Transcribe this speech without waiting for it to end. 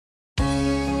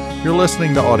You're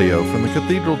listening to audio from the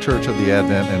Cathedral Church of the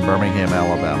Advent in Birmingham,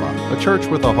 Alabama, a church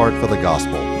with a heart for the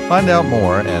gospel. Find out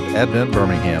more at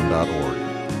adventbirmingham.org.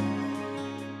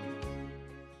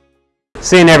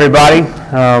 Seeing everybody.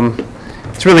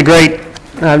 It's really great.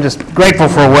 I'm just grateful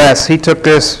for Wes. He took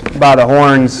this by the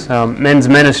horns. Men's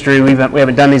ministry. We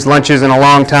haven't done these lunches in a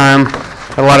long time.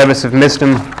 A lot of us have missed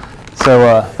them.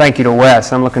 So thank you to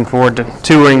Wes. I'm looking forward to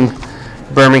touring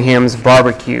Birmingham's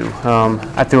barbecue.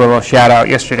 I threw a little shout out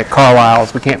yesterday to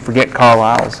Carlisle's. We can't forget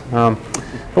Carlisle's. But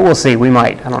we'll see. We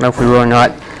might. I don't know if we will or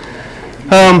not.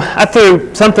 I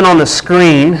threw something on the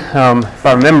screen. If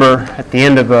I remember at the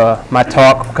end of my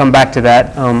talk, we'll come back to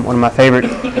that. One of my favorite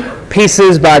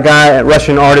pieces by a guy, a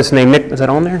Russian artist named Nick. Is that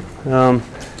on there?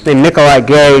 Named Nikolai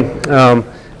Gay.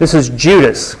 This is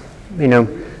Judas. You know,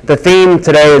 the theme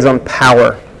today is on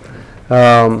power.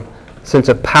 Sense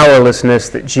of powerlessness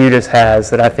that Judas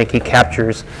has that I think he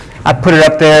captures. I put it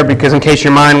up there because in case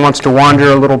your mind wants to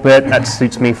wander a little bit, that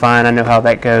suits me fine. I know how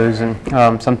that goes, and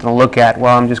something to look at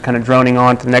while I'm just kind of droning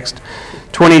on to the next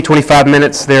 20, 25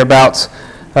 minutes, thereabouts.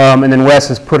 And then Wes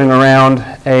is putting around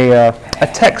a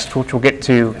text, which we'll get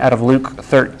to, out of Luke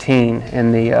 13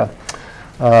 in the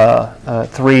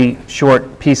three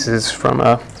short pieces from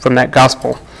that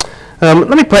gospel. Let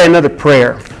me pray another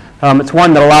prayer. It's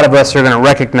one that a lot of us are going to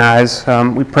recognize.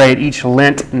 We pray at each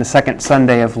Lent, in the second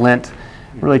Sunday of Lent,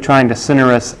 really trying to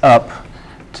center us up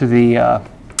to the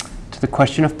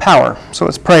question of power. So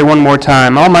let's pray one more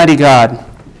time. Almighty God,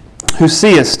 who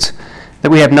seest that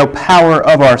we have no power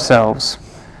of ourselves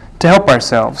to help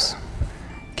ourselves,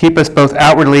 keep us both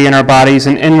outwardly in our bodies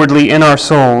and inwardly in our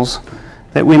souls,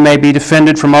 that we may be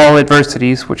defended from all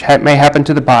adversities which may happen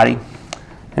to the body,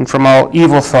 and from all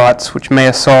evil thoughts which may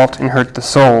assault and hurt the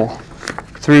soul,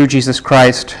 through Jesus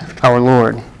Christ our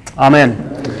Lord. Amen.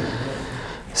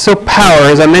 So power,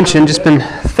 as I mentioned, just been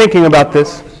thinking about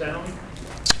this.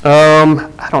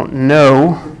 I don't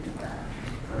know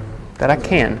that I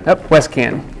can. Oh, Wes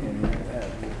can.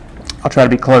 I'll try to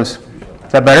be close.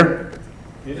 Is that better?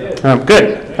 It is.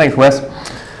 Good. Thanks, Wes.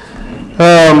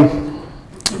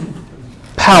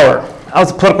 Power. I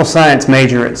was a political science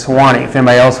major at Sewanee. If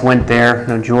anybody else went there, you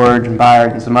know, George and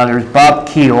Byron and some others. Bob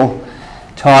Keel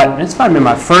taught, and it's probably been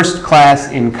my first class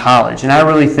in college. And I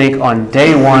really think on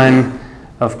day one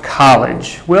of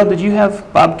college. Will, did you have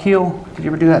Bob Keel? Did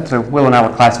you ever do that? So Will and I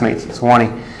were classmates at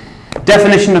Sewanee.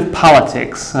 Definition of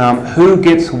politics. Who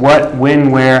gets what, when,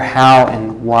 where, how,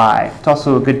 and why. It's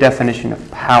also a good definition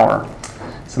of power.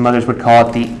 Some others would call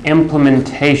it the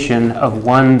implementation of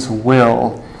one's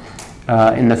will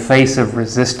in the face of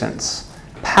resistance.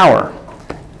 Power.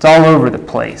 It's all over the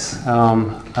place.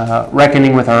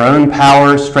 Reckoning with our own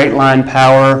power, straight line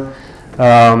power,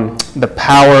 the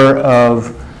power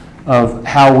of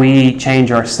how we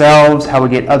change ourselves, how we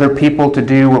get other people to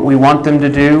do what we want them to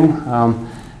do,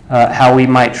 how we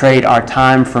might trade our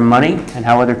time for money, and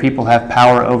how other people have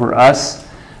power over us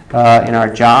in our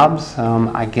jobs.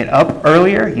 I get up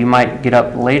earlier, you might get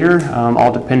up later,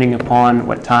 all depending upon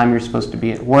what time you're supposed to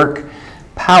be at work.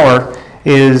 Power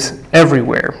is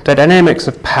everywhere. The dynamics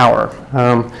of power.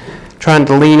 Trying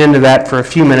to lean into that for a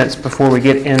few minutes before we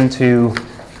get into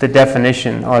the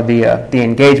definition or the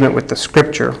engagement with the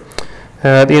scripture.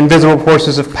 The invisible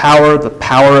forces of power, the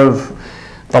power of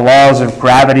the laws of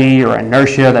gravity or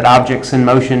inertia, that objects in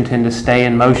motion tend to stay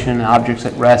in motion, objects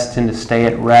at rest tend to stay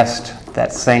at rest.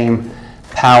 That same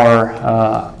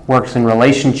power works in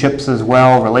relationships as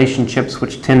well. Relationships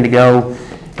which tend to go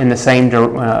in the same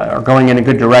or going in a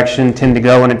good direction tend to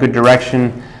go in a good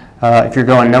direction. If you're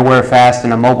going nowhere fast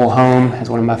in a mobile home, as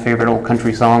one of my favorite old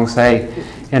country songs say,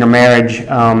 in a marriage,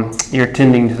 you're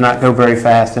tending to not go very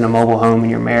fast in a mobile home in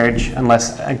your marriage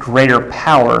unless a greater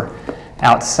power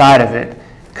outside of it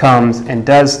comes and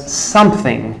does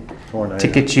something to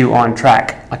get you on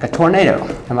track, like a tornado.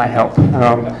 That might help.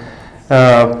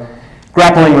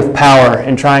 Grappling with power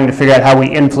and trying to figure out how we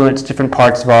influence different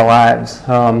parts of our lives.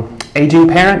 Aging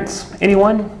parents,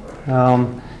 anyone?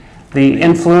 The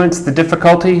influence, the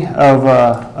difficulty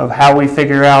of how we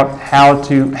figure out how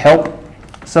to help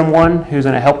someone who's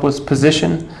in a helpless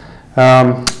position.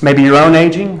 Maybe your own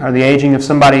aging or the aging of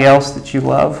somebody else that you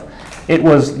love. It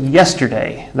was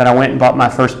yesterday that I went and bought my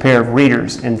first pair of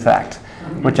readers, in fact,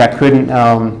 which I couldn't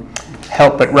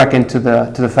help but reckon to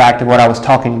the fact of what I was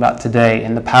talking about today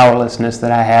and the powerlessness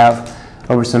that I have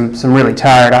over some really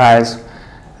tired eyes.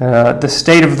 The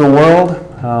state of the world,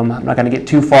 I'm not going to get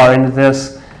too far into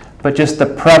this, but just the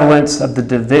prevalence of the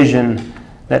division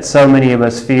that so many of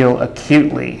us feel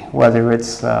acutely, whether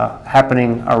it's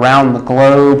happening around the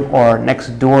globe or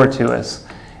next door to us.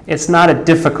 It's not a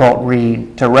difficult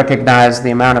read to recognize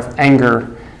the amount of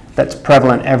anger that's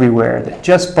prevalent everywhere, that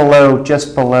just below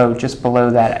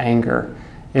that anger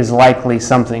is likely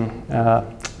something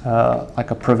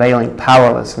like a prevailing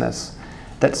powerlessness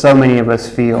that so many of us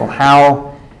feel.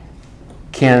 How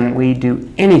can we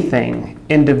do anything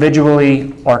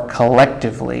individually or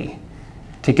collectively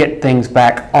to get things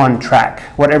back on track,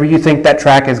 whatever you think that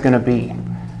track is going to be?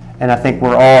 And I think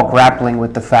we're all grappling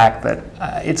with the fact that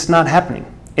it's not happening.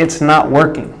 It's not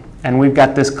working. And we've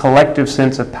got this collective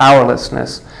sense of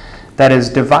powerlessness that is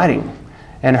dividing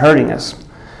and hurting us.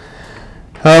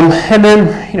 And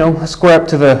then, let's go up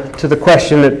to the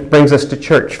question that brings us to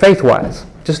church, faith-wise.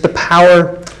 Just the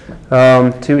power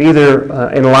to either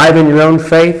enliven your own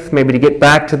faith, maybe to get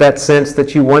back to that sense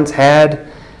that you once had,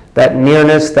 that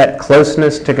nearness, that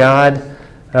closeness to God,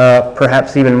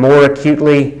 perhaps even more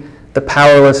acutely, the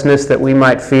powerlessness that we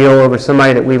might feel over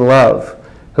somebody that we love,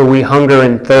 who we hunger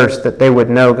and thirst that they would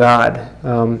know God,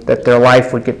 that their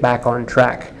life would get back on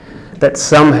track, that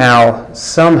somehow,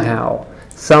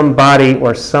 somebody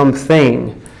or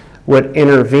something would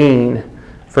intervene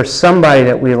for somebody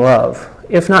that we love,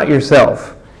 if not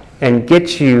yourself, and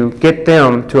get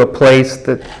them to a place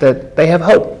that they have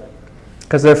hope,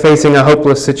 because they're facing a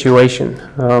hopeless situation.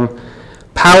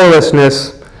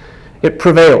 Powerlessness, it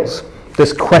prevails.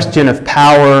 This question of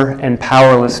power and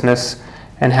powerlessness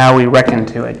and how we reckon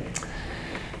to it.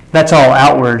 That's all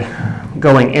outward,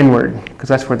 going inward, because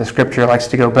that's where the Scripture likes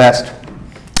to go best.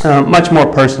 Much more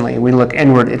personally, we look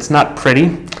inward. It's not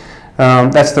pretty.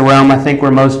 That's the realm, I think,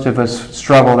 where most of us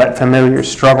struggle, that familiar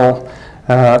struggle.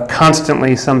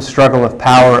 Constantly some struggle of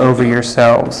power over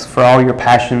yourselves for all your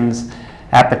passions,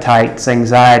 appetites,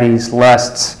 anxieties,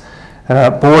 lusts,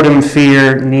 boredom,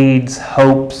 fear, needs,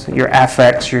 hopes, your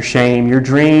affects, your shame, your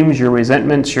dreams, your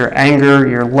resentments, your anger,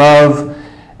 your love,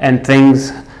 and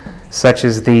things such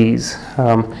as these.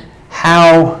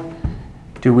 How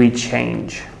do we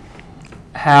change?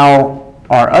 How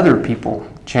are other people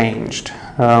changed?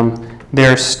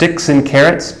 There are sticks and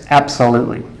carrots?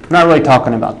 Absolutely. I'm not really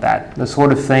talking about that. The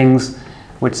sort of things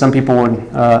which some people would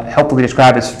helpfully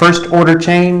describe as first-order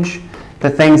change, the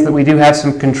things that we do have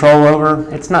some control over,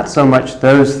 it's not so much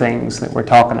those things that we're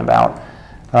talking about.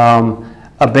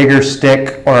 A bigger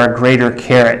stick or a greater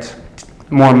carrot.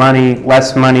 More money,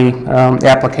 less money, the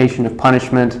application of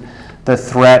punishment, the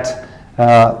threat.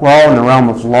 We're all in the realm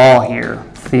of law here,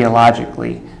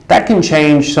 theologically. That can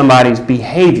change somebody's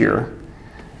behavior,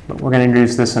 but we're going to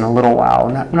introduce this in a little while.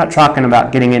 I'm not talking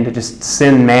about getting into just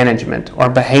sin management or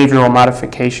behavioral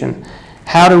modification.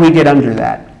 How do we get under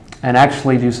that and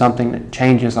actually do something that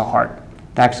changes a heart,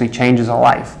 that actually changes a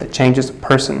life, that changes a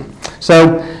person?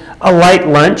 So a light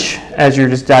lunch as you're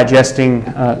just digesting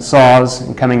saws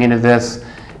and coming into this,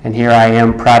 and here I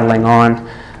am prattling on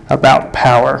about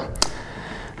power.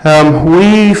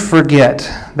 We forget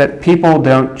that people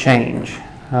don't change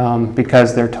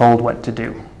because they're told what to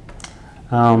do.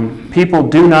 People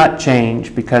do not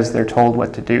change because they're told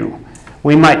what to do.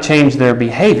 We might change their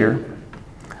behavior.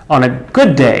 On a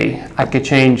good day, I could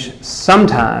change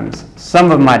sometimes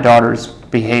some of my daughter's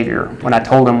behavior when I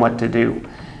told them what to do,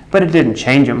 but it didn't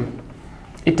change them.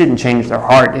 It didn't change their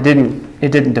heart. It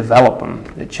didn't develop them.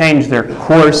 It changed their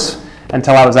course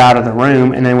until I was out of the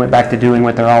room, and then went back to doing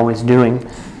what they're always doing.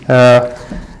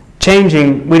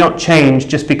 We don't change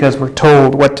just because we're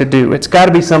told what to do. It's got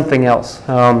to be something else.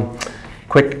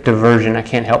 Quick diversion, I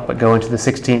can't help but go into the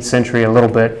 16th century a little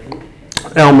bit.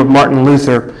 Elm of Martin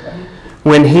Luther.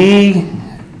 When he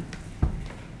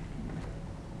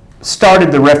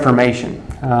started the Reformation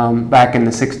back in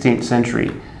the 16th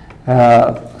century,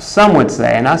 some would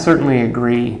say, and I certainly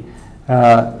agree,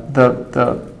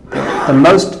 the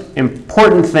most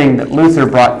important thing that Luther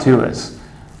brought to us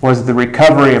was the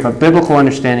recovery of a biblical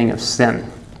understanding of sin.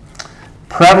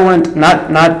 Prevalent,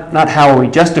 not how are we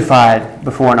justified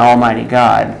before an almighty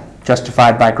God,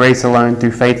 justified by grace alone,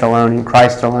 through faith alone, in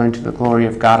Christ alone, to the glory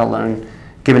of God alone,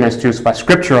 given as to us by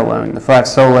Scripture alone, the five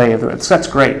solae of it. That's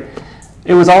great.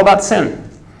 It was all about sin.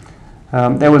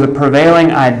 There was a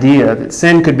prevailing idea that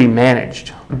sin could be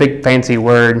managed. A big fancy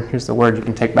word, here's the word you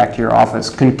can take back to your office,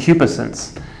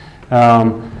 concupiscence.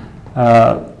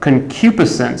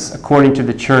 Concupiscence, according to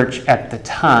the church at the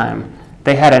time,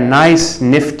 they had a nice,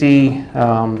 nifty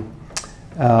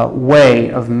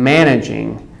way of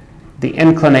managing the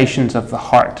inclinations of the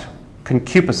heart.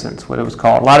 Concupiscence, what it was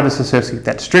called. A lot of us associate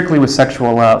that strictly with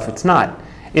sexual love. It's not.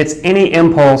 It's any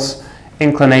impulse,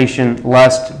 inclination,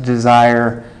 lust,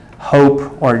 desire,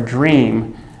 hope, or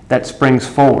dream that springs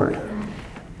forward.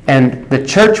 And the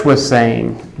church was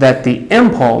saying that the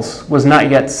impulse was not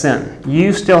yet sin.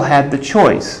 You still had the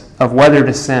choice of whether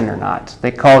to sin or not.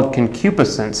 They called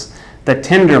concupiscence the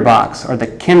tinderbox or the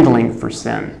kindling for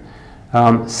sin.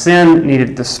 Sin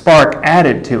needed the spark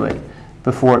added to it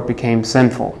before it became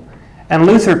sinful. And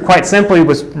Luther, quite simply,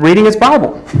 was reading his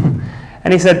Bible.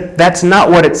 And he said, that's not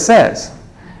what it says.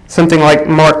 Something like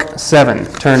Mark 7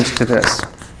 turns to this.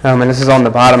 And this is on the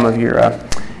bottom of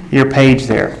your page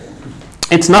there.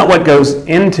 It's not what goes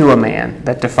into a man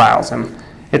that defiles him.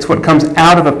 It's what comes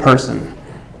out of a person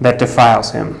that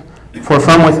defiles him. For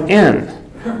from within,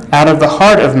 out of the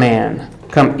heart of man,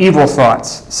 come evil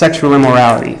thoughts, sexual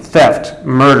immorality, theft,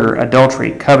 murder,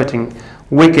 adultery, coveting,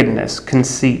 wickedness,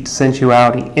 conceit,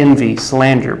 sensuality, envy,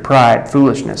 slander, pride,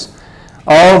 foolishness.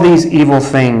 All these evil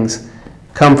things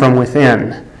come from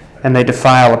within, and they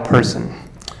defile a person.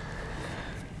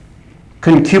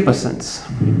 Concupiscence,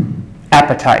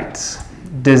 appetites,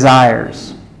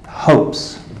 desires,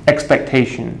 hopes,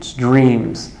 expectations,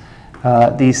 dreams,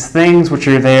 these things which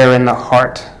are there in the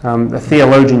heart. The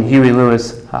theologian Huey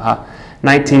Lewis,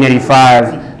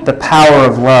 1985, The Power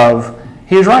of Love,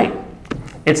 he was right.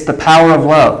 It's the power of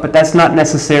love, but that's not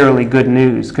necessarily good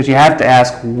news, because you have to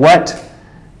ask, what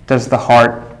does the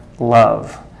heart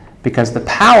love? Because the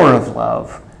power of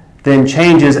love then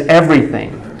changes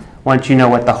everything once you know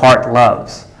what the heart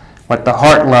loves. What the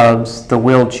heart loves, the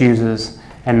will chooses,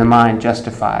 and the mind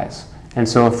justifies. And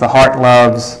so if the heart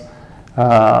loves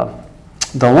the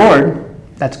Lord,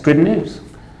 that's good news.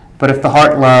 But if the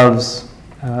heart loves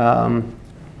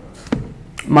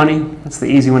money, that's the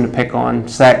easy one to pick on,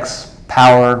 sex,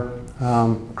 power,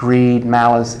 greed,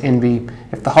 malice, envy.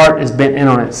 If the heart is bent in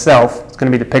on itself, it's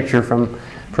going to be the picture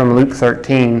from Luke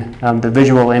 13, the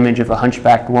visual image of a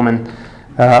hunchbacked woman,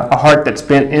 a heart that's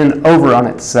bent in over on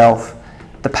itself.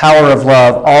 The power of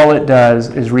love, all it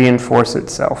does is reinforce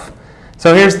itself.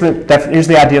 So here's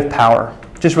the idea of power.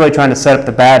 Just really trying to set up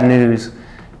the bad news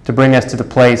to bring us to the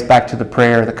place, back to the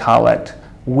prayer, the collect.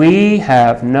 We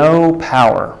have no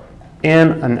power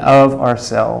in and of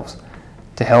ourselves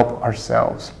to help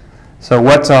ourselves. So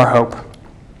what's our hope?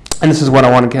 And this is what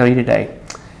I want to tell you today.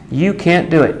 You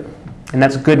can't do it. And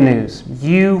that's good news.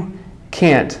 You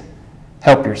can't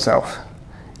help yourself.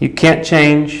 You can't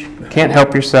change. You can't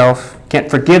help yourself. Can't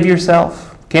forgive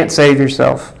yourself. Can't save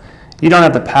yourself. You don't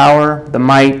have the power, the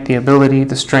might, the ability,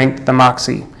 the strength, the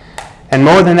moxie. And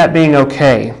more than that being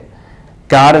okay,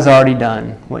 God has already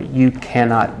done what you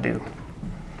cannot do.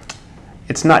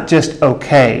 It's not just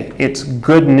okay, it's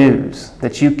good news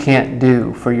that you can't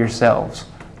do for yourselves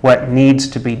what needs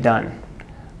to be done.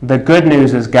 The good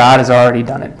news is God has already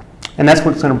done it. And that's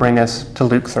what's going to bring us to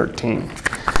Luke 13.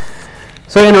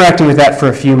 So interacting with that for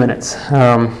a few minutes.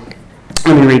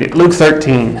 Let me read it. Luke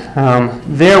 13.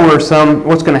 There were some,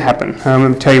 what's going to happen? I'm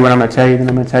going to tell you what I'm going to tell you, then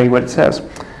I'm going to tell you what it says.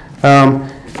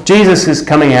 Jesus is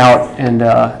coming out,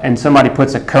 and somebody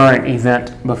puts a current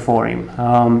event before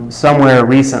him. Somewhere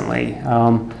recently,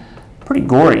 pretty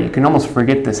gory. You can almost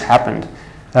forget this happened.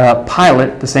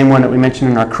 Pilate, the same one that we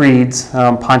mentioned in our creeds,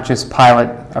 Pontius Pilate,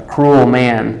 a cruel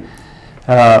man,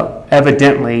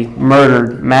 evidently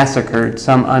murdered, massacred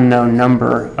some unknown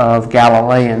number of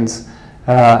Galileans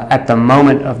at the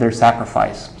moment of their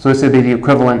sacrifice. So this would be the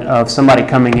equivalent of somebody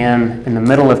coming in the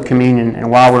middle of communion, and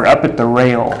while we're up at the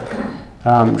rail,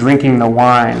 drinking the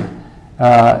wine,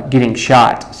 getting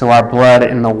shot. So our blood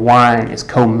and the wine is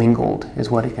commingled, is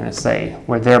what he's going to say,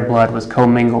 where their blood was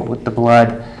commingled with the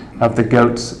blood of the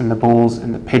goats and the bulls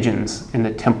and the pigeons in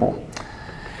the temple.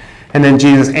 And then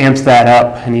Jesus amps that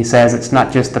up, and he says it's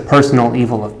not just the personal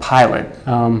evil of Pilate,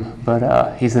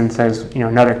 but he then says,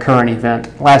 another current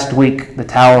event. Last week, the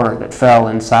tower that fell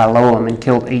in Siloam and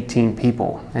killed 18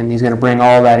 people. And he's going to bring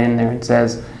all that in there and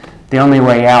says, the only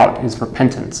way out is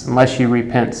repentance. Unless you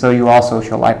repent, so you also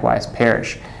shall likewise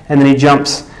perish. And then he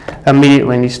jumps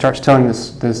immediately, and he starts telling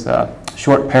this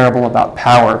short parable about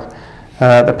power,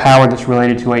 the power that's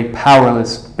related to a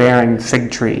powerless barren fig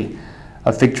tree.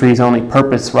 A fig tree's only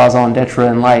purpose, raison d'etre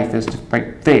in life, is to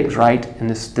make figs, right? And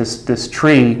this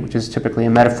tree, which is typically a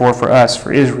metaphor for us,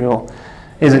 for Israel,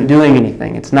 isn't doing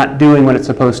anything. It's not doing what it's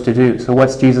supposed to do. So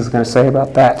what's Jesus going to say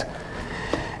about that?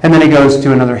 And then he goes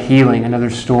to another healing,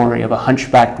 another story of a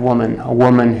hunchbacked woman, a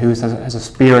woman who has a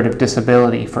spirit of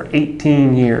disability for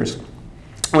 18 years,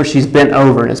 where she's bent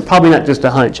over. And it's probably not just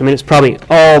a hunch. I mean, it's probably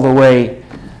all the way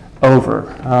over,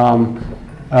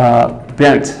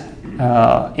 bent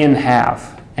in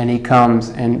half. And he comes,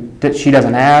 and she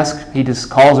doesn't ask. He just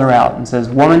calls her out and says,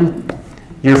 woman,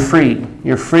 you're free.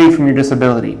 You're free from your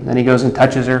disability. Then he goes and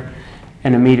touches her,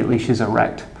 and immediately she's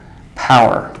erect.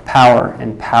 Power, power,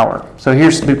 and power. So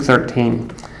here's Luke 13.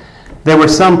 There were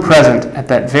some present at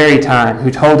that very time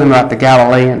who told him about the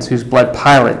Galileans whose blood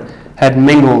Pilate had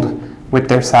mingled with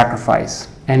their sacrifice.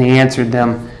 And he answered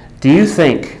them, do you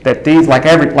think that these,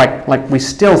 like we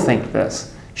still think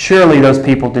this, surely those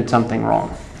people did something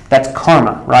wrong? That's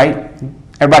karma, right?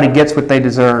 Everybody gets what they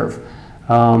deserve.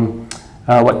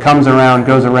 What comes around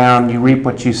goes around. You reap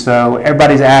what you sow.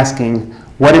 Everybody's asking,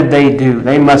 what did they do?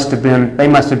 They must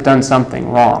have done something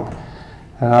wrong.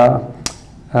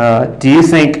 Do you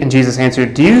think, and Jesus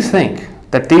answered, do you think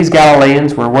that these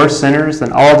Galileans were worse sinners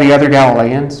than all the other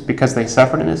Galileans because they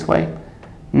suffered in this way?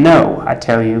 No, I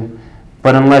tell you,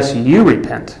 but unless you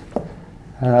repent,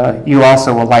 you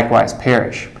also will likewise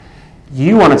perish.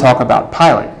 You want to talk about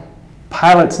Pilate.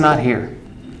 Pilate's not here.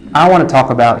 I want to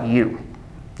talk about you.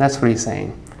 That's what he's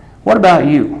saying. What about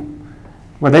you?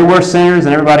 Were they worse sinners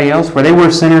than everybody else? Were they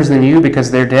worse sinners than you because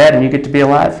they're dead and you get to be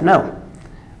alive? No.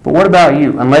 But what about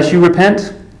you? Unless you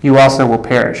repent, you also will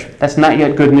perish. That's not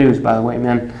yet good news, by the way,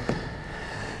 men.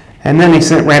 And then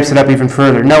he ramps it up even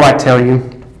further. No, I tell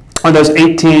you, are those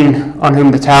 18 on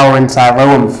whom the tower in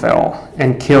Siloam fell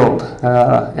and killed,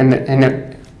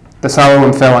 the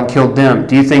Siloam fell and killed them,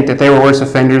 do you think that they were worse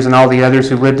offenders than all the others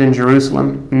who lived in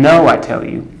Jerusalem? No, I tell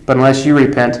you, but unless you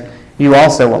repent, you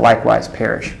also will likewise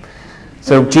perish.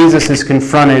 So Jesus is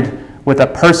confronted with a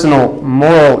personal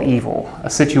moral evil, a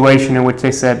situation in which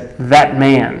they said, that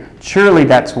man, surely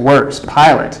that's worse.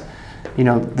 Pilate,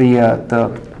 the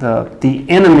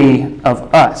enemy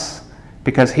of us,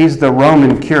 because he's the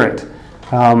Roman curate,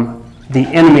 the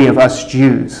enemy of us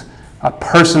Jews, a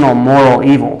personal moral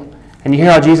evil. And you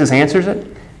hear how Jesus answers it?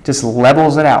 Just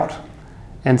levels it out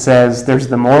and says there's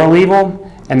the moral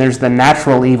evil and there's the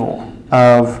natural evil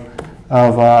of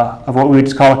what we would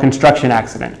just call a construction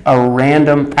accident, a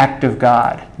random act of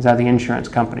God, is how the insurance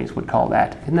companies would call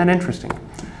that. Isn't that interesting?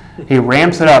 He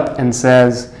ramps it up and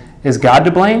says, is God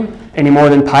to blame any more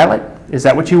than Pilate? Is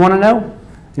that what you want to know?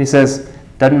 And he says,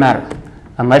 doesn't matter.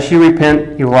 Unless you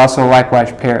repent, you will also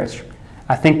likewise perish.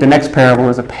 I think the next parable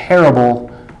is a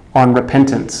parable on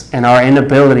repentance and our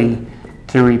inability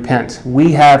to repent.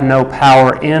 We have no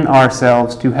power in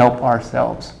ourselves to help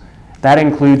ourselves. That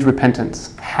includes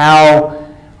repentance. How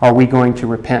are we going to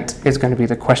repent is going to be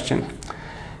the question.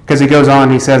 Because he goes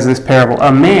on, he says this parable,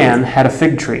 a man had a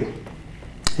fig tree,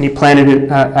 and he planted it,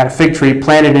 had a fig tree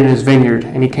planted in his vineyard,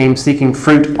 and he came seeking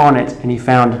fruit on it, and he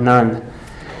found none.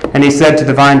 And he said to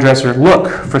the vine dresser, look,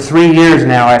 for 3 years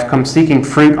now I have come seeking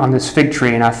fruit on this fig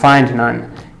tree, and I find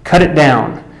none. Cut it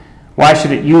down. Why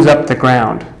should it use up the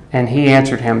ground? And he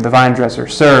answered him, the vine dresser,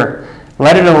 sir,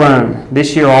 let it alone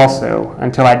this year also,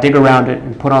 until I dig around it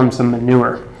and put on some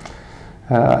manure.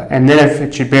 And then if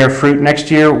it should bear fruit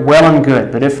next year, well and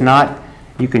good. But if not,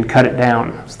 you can cut it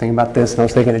down. I was thinking about this, and I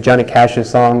was thinking of Johnny Cash's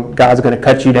song, God's going to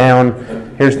cut you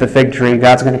down. Here's the fig tree.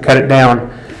 God's going to cut it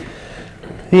down.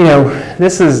 You know,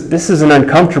 this is an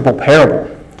uncomfortable parable.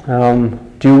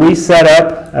 Do we set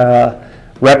up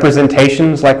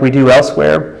representations like we do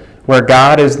elsewhere, where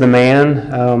God is the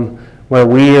man, where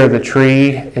we are the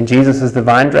tree, and Jesus is the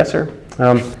vine dresser?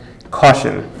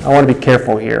 Caution. I want to be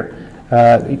careful here.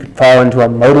 You could fall into a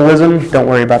modalism. Don't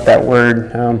worry about that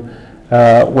word,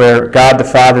 where God the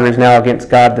Father is now against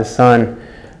God the Son.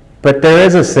 But there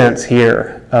is a sense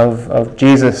here of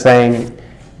Jesus saying,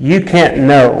 you can't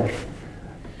know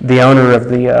the owner of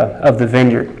the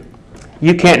vineyard.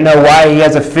 You can't know why he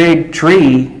has a fig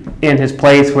tree in his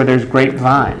place where there's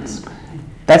grapevines.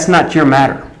 That's not your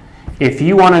matter. If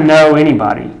you want to know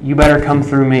anybody, you better come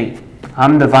through me.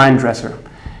 I'm the vine dresser,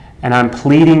 and I'm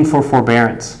pleading for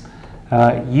forbearance.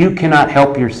 You cannot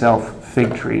help yourself,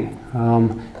 fig tree.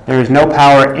 There is no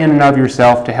power in and of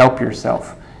yourself to help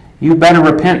yourself. You better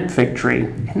repent, fig tree.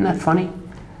 Isn't that funny?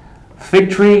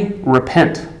 Fig tree,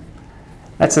 repent.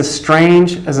 That's as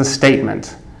strange as a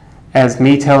statement as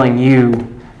me telling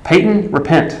you, Peyton,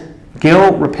 repent.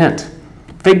 Gil, repent.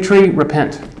 Fig tree,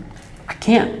 repent. I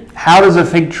can't. How does a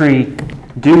fig tree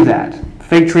do that?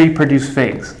 Fig tree produce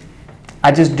figs.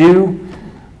 I just do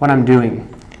what I'm doing.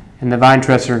 And the vine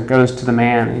dresser goes to the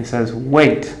man and he says,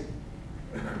 wait.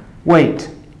 Let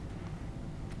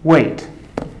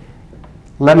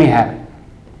me have it.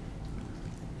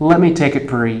 Let me take it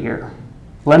for a year.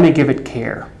 Let me give it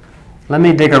care. Let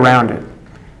me dig around it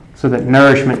so that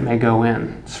nourishment may go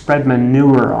in. Spread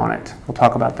manure on it. We'll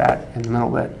talk about that in a little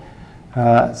bit.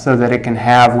 So that it can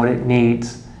have what it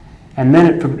needs. And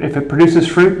then if it produces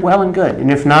fruit, well and good.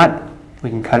 And if not, we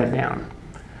can cut it down.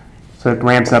 So it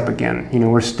ramps up again. You know,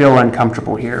 we're still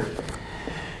uncomfortable here.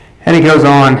 And he goes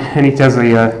on and he tells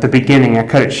the beginning. I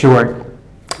cut it short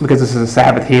because this is a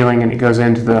Sabbath healing, and it goes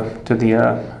into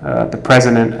the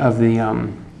president of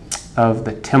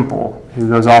the temple who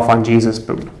goes off on Jesus,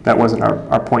 but that wasn't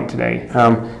our point today.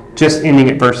 Just ending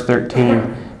at verse 13.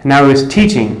 And now he was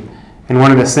teaching in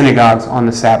one of the synagogues on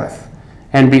the Sabbath.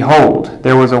 And behold,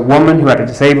 there was a woman who had a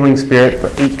disabling spirit for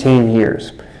 18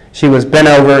 years. She was bent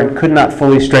over and could not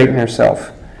fully straighten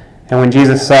herself. And when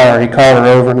Jesus saw her, he called her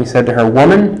over and he said to her,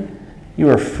 "Woman, you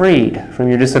are freed from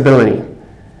your disability."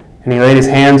 And he laid his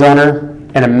hands on her,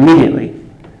 and immediately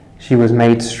she was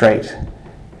made straight.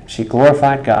 She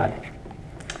glorified God.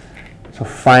 So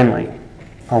finally,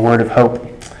 a word of hope.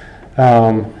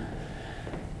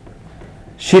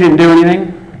 She didn't do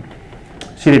anything.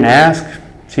 She didn't ask.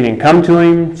 She didn't come to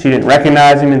him. She didn't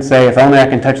recognize him and say, "If only I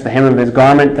can touch the hem of his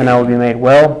garment, then I will be made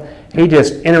well." He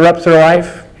just interrupts her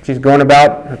life. She's going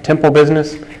about her temple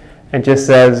business and just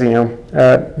says,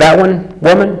 "That one,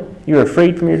 woman, you are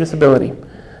freed from your disability."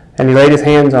 And he laid his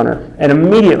hands on her. And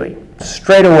immediately,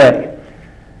 straight away,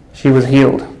 she was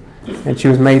healed. And she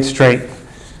was made straight.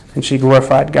 And she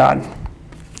glorified God.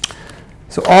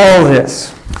 So all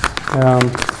this,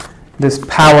 this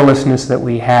powerlessness that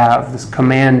we have, this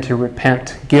command to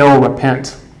repent, Gil,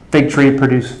 repent, fig tree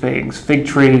produce figs, fig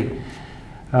tree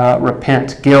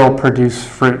repent, Gil produce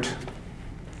fruit.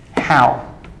 How?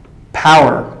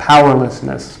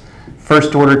 Powerlessness.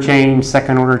 First order change,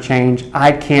 second order change.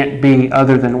 I can't be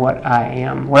other than what I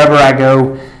am. Wherever I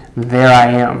go, there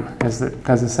I am, as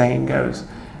the saying goes.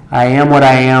 I am what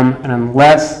I am, and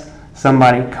unless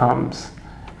somebody comes,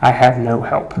 I have no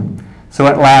help. So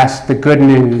at last, the good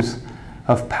news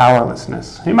of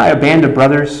powerlessness. Anybody a Band of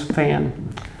Brothers fan?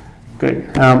 Good.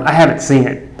 I haven't seen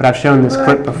it, but I've shown this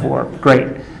clip before. Great.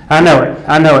 I know it.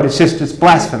 It's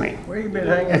blasphemy. Where you been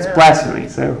hanging It's out? blasphemy.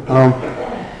 So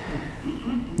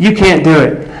you can't do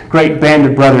it. Great Band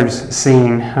of Brothers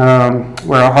scene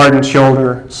where a hardened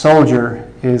shoulder soldier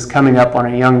is coming up on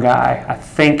a young guy. I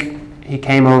think he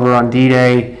came over on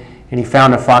D-Day and he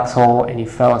found a foxhole and he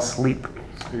fell asleep.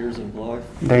 Spears and Blythe.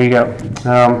 There you go.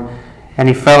 And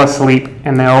he fell asleep,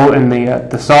 and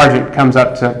the sergeant comes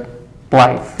up to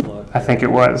Blythe, I think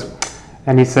it was,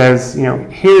 and he says,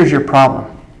 "Here's your problem.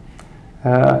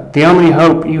 The only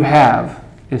hope you have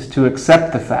is to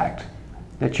accept the fact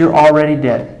that you're already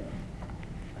dead.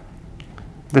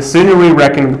 The sooner we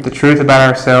reckon with the truth about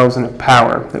ourselves and of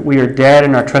power, that we are dead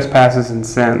in our trespasses and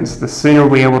sins, the sooner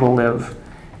we'll be able to live.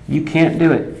 You can't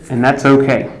do it, and that's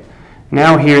okay.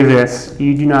 Now hear this,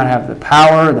 you do not have the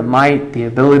power, the might, the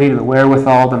ability, the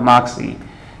wherewithal, the moxie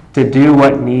to do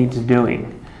what needs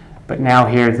doing. But now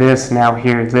hear this, now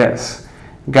hear this.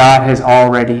 God has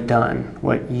already done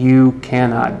what you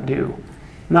cannot do."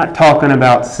 I'm not talking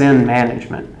about sin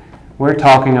management. We're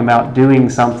talking about doing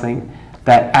something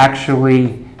that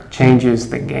actually changes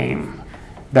the game,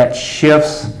 that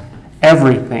shifts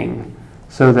everything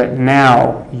so that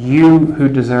now you who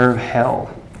deserve hell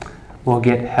will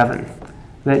get heaven,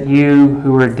 that you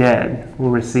who are dead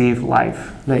will receive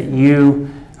life, that you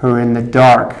who are in the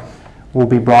dark will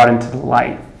be brought into the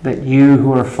light, that you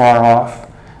who are far off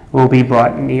will be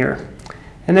brought near.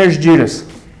 And there's Judas.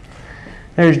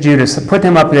 There's Judas. I put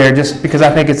him up there just because I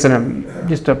think it's an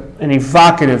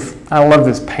evocative, I love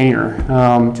this painter,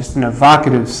 just an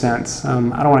evocative sense. I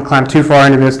don't want to climb too far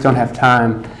into this, don't have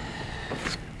time.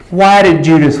 Why did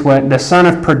Judas, the son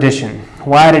of perdition,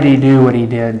 why did he do what he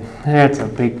did? That's a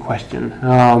big question.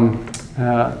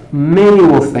 Many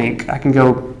will think, I can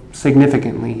go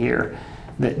significantly here,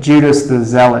 that Judas the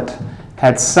Zealot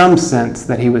had some sense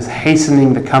that he was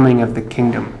hastening the coming of the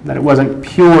kingdom, that it wasn't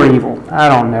pure evil. I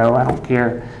don't know. I don't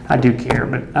care. I do care,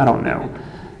 but I don't know.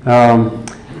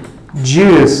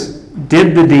 Judas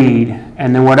did the deed,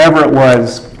 and then whatever it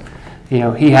was,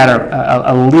 he had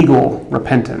a legal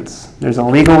repentance. There's a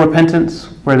legal repentance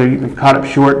where they're caught up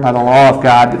short by the law of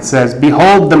God that says,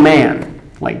 "Behold the man,"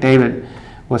 like David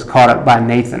was caught up by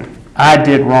Nathan. "I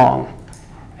did wrong."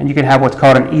 And you can have what's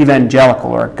called an evangelical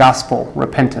or a gospel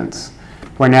repentance,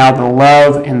 where now the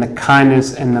love and the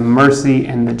kindness and the mercy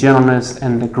and the gentleness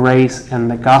and the grace and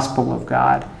the gospel of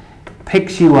God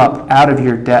picks you up out of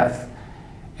your death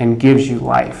and gives you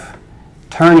life,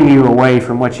 turning you away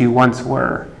from what you once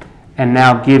were, and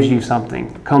now gives you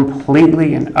something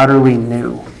completely and utterly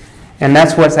new. And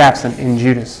that's what's absent in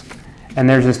Judas. And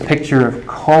there's this picture of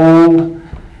cold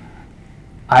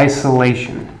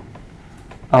isolation.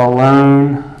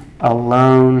 Alone,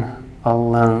 alone,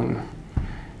 alone.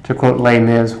 To quote Les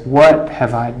Mis, "What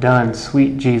have I done,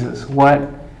 sweet Jesus? What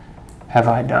have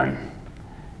I done?"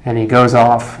 And he goes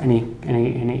off and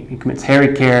he commits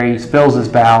hara-kiri, he spills his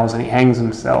bowels, and he hangs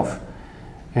himself.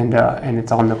 And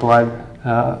it's on the blood,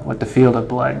 with the field of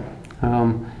blood.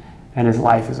 And his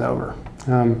life is over.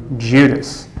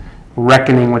 Judas,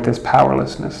 reckoning with his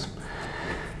powerlessness.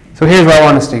 So here's where I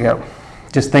want us to go.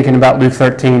 Just thinking about Luke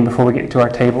 13 before we get into our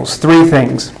tables. 3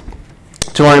 things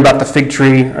to learn about the fig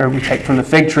tree, or we take from the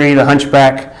fig tree, the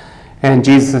hunchback, and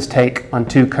Jesus' take on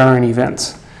two current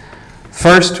events.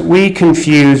 First, we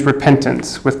confuse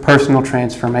repentance with personal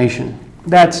transformation.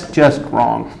 That's just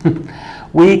wrong.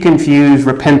 We confuse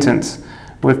repentance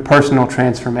with personal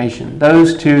transformation.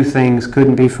 Those two things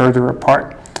couldn't be further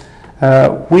apart.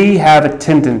 We have a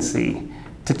tendency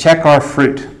to check our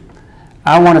fruit.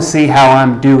 I want to see how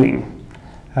I'm doing.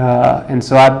 And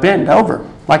so I bend over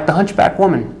like the hunchback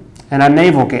woman and I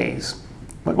navel gaze.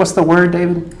 What's the word,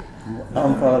 David?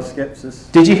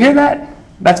 Omphaloskepsis. Did you hear that?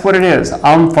 That's what it is.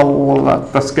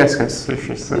 Omphaloskepsis.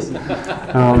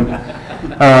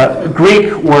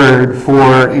 Greek word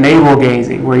for navel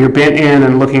gazing, where you're bent in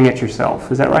and looking at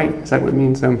yourself. Is that right? Is that what it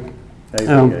means?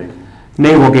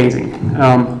 Navel gazing.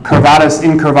 Curvatus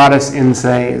incurvatus in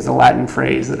se is the Latin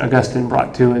phrase that Augustine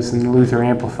brought to us in Luther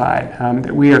Amplified.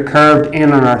 That we are curved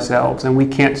in on ourselves and we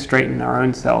can't straighten our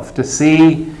own self to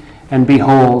see and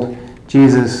behold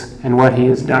Jesus and what he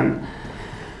has done.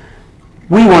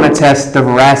 We want to test the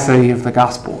veracity of the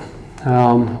gospel.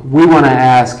 We want to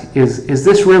ask, is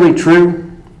this really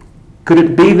true? Could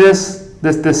it be this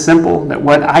simple, that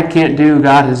what I can't do,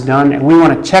 God has done? And we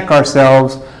want to check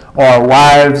ourselves, or our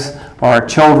wives, or our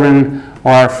children,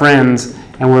 or our friends,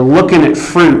 and we're looking at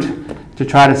fruit to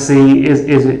try to see,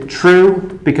 is it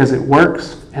true because it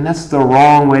works? And that's the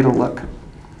wrong way to look.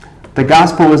 The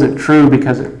gospel isn't true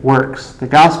because it works. The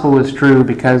gospel is true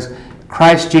because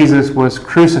Christ Jesus was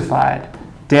crucified,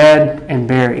 dead, and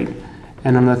buried.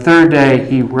 And on the third day,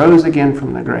 he rose again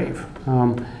from the grave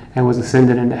and was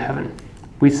ascended into heaven.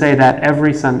 We say that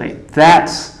every Sunday.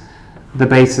 That's the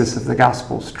basis of the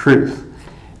gospel's truth.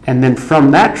 And then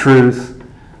from that truth,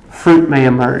 fruit may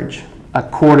emerge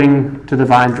according to the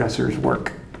vine dresser's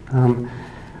work.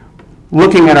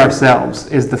 Looking at ourselves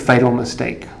is the fatal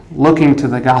mistake. Looking to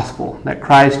the gospel, that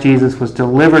Christ Jesus was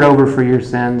delivered over for your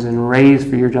sins and raised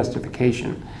for your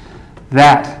justification.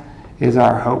 That is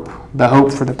our hope, the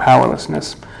hope for the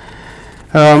powerlessness.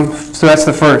 So that's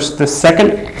the first. The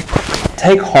second,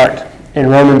 take heart in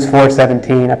Romans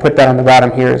 4:17. I put that on the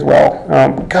bottom here as well.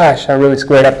 Gosh, I really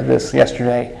squared up to this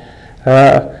yesterday.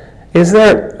 Is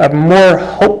there a more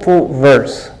hopeful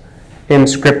verse in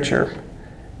Scripture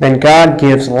than God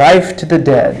gives life to the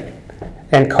dead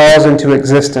and calls into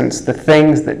existence the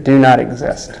things that do not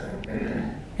exist?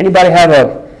 Anybody have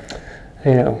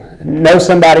know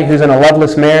somebody who's in a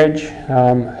loveless marriage,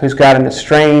 who's got an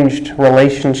estranged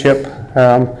relationship,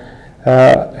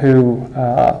 who,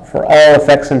 for all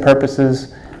effects and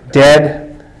purposes,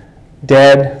 dead,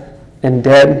 and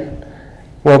dead?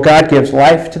 Well, God gives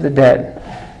life to the dead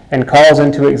and calls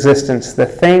into existence the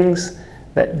things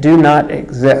that do not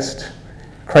exist.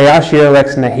 Creatio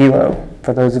ex nihilo,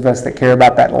 for those of us that care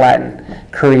about that Latin.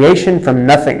 Creation from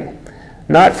nothing.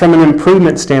 Not from an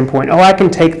improvement standpoint. Oh, I can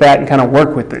take that and kind of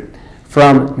work with it.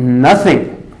 From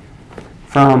nothing,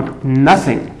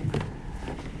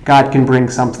 God can bring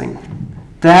something.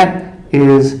 That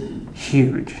is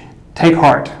huge. Take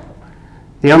heart.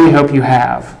 The only hope you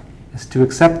have is to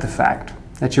accept the fact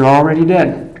that you're already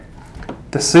dead.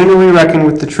 The sooner we reckon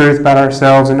with the truth about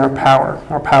ourselves and our power,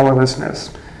 our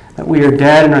powerlessness, that we are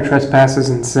dead in our trespasses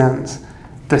and sins,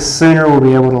 the sooner we'll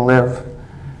be able to live.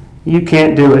 You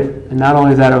can't do it, and not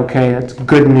only is that okay, that's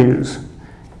good news.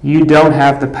 You don't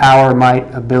have the power,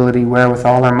 might, ability,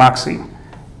 wherewithal, or moxie.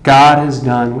 God has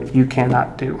done what you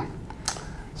cannot do.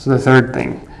 So the third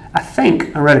thing, I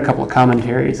read a couple of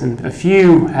commentaries, and a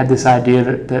few had this idea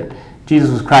that Jesus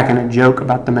was cracking a joke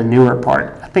about the manure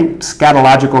part. I think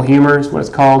scatological humor is what it's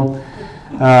called.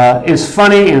 It's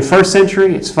funny in first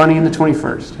century, it's funny in the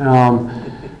 21st.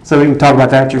 So we can talk about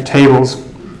that at your tables.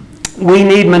 We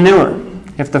need manure.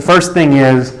 If the first thing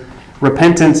is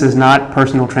repentance is not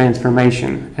personal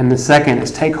transformation, and the second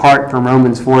is take heart from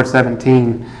Romans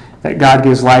 4:17, that God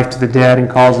gives life to the dead and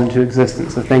calls into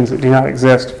existence the things that do not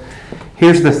exist.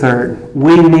 Here's the third.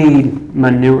 We need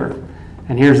manure.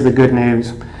 And here's the good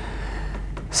news.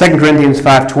 2 Corinthians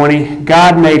 5:20,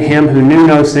 God made him who knew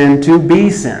no sin to be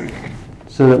sin,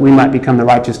 so that we might become the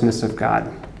righteousness of God.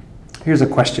 Here's a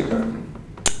question.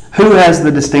 Who has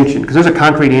the distinction? Because there's a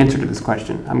concrete answer to this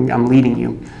question. I'm leading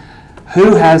you.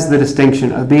 Who has the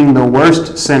distinction of being the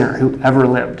worst sinner who ever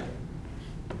lived?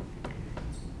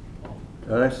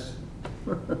 Us.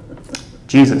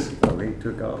 Jesus. Oh, he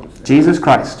took all the sin. Jesus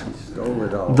Christ. He stole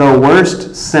it all. The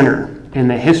worst sinner in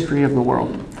the history of the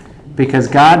world. Because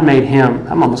God made him,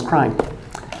 I'm almost crying,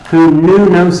 who knew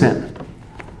no sin,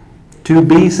 to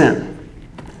be sin,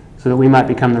 so that we might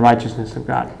become the righteousness of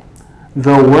God.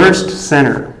 The worst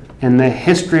sinner in the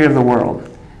history of the world,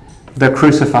 the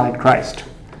crucified Christ.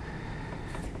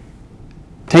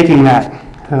 Taking that,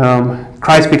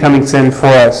 Christ becoming sin for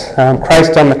us.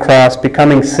 Christ on the cross,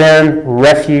 becoming sin,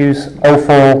 refuse,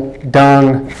 offal,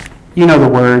 dung. You know the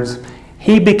words.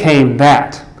 He became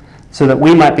that so that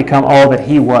we might become all that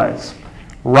he was.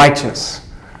 Righteous,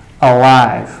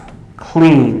 alive,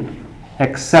 clean,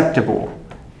 acceptable,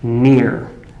 near.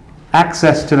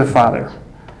 Access to the Father.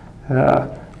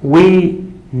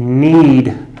 We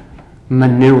need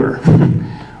manure.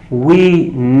 We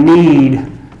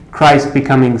need Christ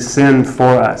becoming sin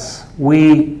for us.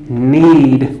 We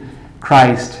need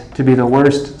Christ to be the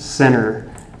worst sinner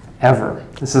ever.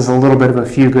 This is a little bit of a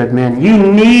few good men. You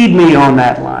need me on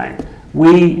that line.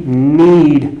 We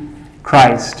need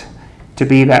Christ to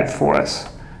be that for us.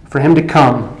 For him to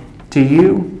come to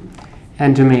you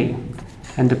and to me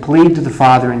and to plead to the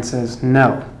Father and says,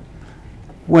 no,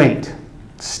 wait,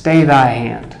 stay thy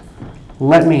hand.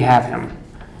 Let me have him.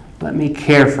 Let me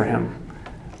care for him.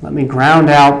 Let me ground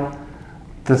out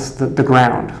the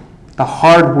ground, the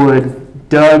hardwood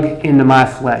dug into my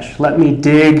flesh. Let me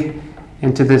dig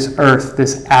into this earth,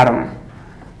 this atom.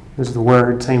 There's the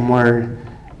word, same word.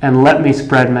 And let me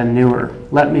spread manure.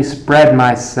 Let me spread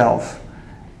myself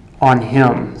on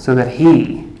him so that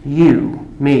he, you,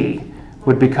 me,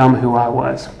 would become who I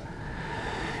was.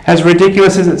 As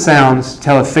ridiculous as it sounds, to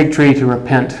tell a fig tree to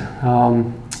repent,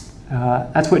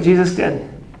 that's what Jesus did.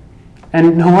 And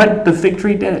you know what? The fig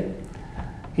tree did it.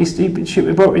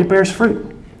 It bears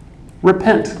fruit.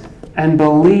 Repent and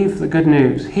believe the good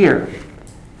news. Here,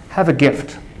 have a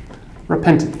gift.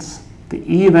 Repentance. The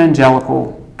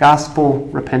evangelical gospel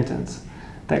repentance.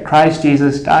 That Christ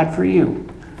Jesus died for you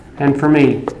and for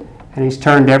me. And he's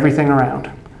turned everything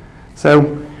around.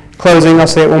 So, closing, I'll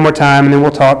say it one more time and then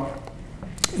we'll talk.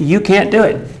 You can't do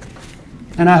it.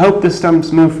 And I hope this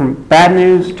stuff's moved from bad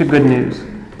news to good news.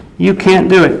 You can't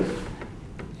do it.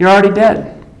 You're already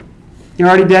dead. You're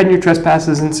already dead in your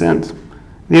trespasses and sins.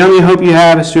 The only hope you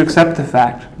have is to accept the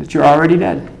fact that you're already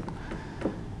dead.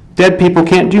 Dead people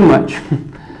can't do much.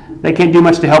 They can't do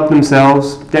much to help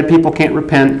themselves. Dead people can't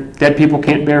repent. Dead people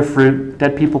can't bear fruit.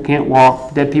 Dead people can't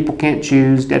walk. Dead people can't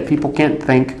choose. Dead people can't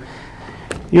think.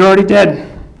 You're already dead.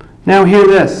 Now hear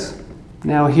this.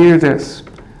 Now hear this.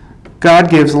 God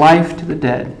gives life to the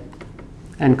dead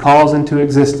and calls into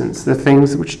existence the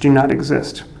things which do not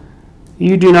exist.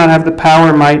 You do not have the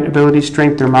power, might, ability,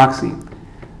 strength, or moxie,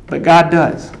 but God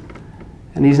does.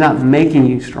 And he's not making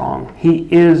you strong. He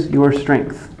is your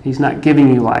strength. He's not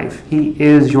giving you life. He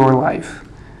is your life.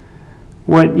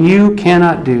 What you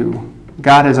cannot do,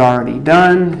 God has already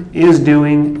done, is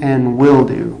doing, and will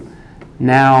do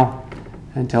now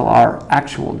until our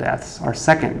actual deaths, our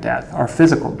second death, our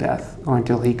physical death, or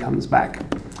until he comes back.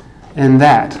 And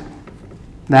that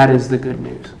is the good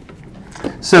news.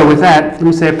 So with that, let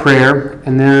me say a prayer,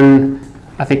 and then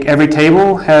I think every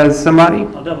table has somebody.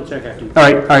 I'll double check after you.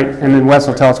 All right, and then Wes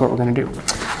will tell us what we're going to do.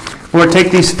 Lord,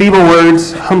 take these feeble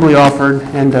words, humbly offered,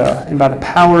 and by the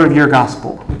power of your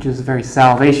gospel, which is the very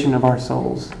salvation of our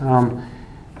souls,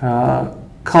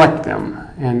 collect them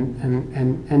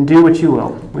and do what you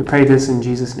will. We pray this in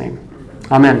Jesus' name.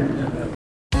 Amen.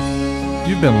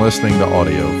 You've been listening to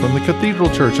audio from the Cathedral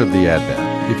Church of the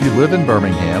Advent. If you live in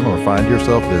Birmingham or find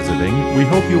yourself visiting, we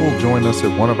hope you will join us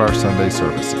at one of our Sunday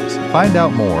services. Find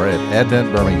out more at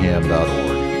adventbirmingham.org.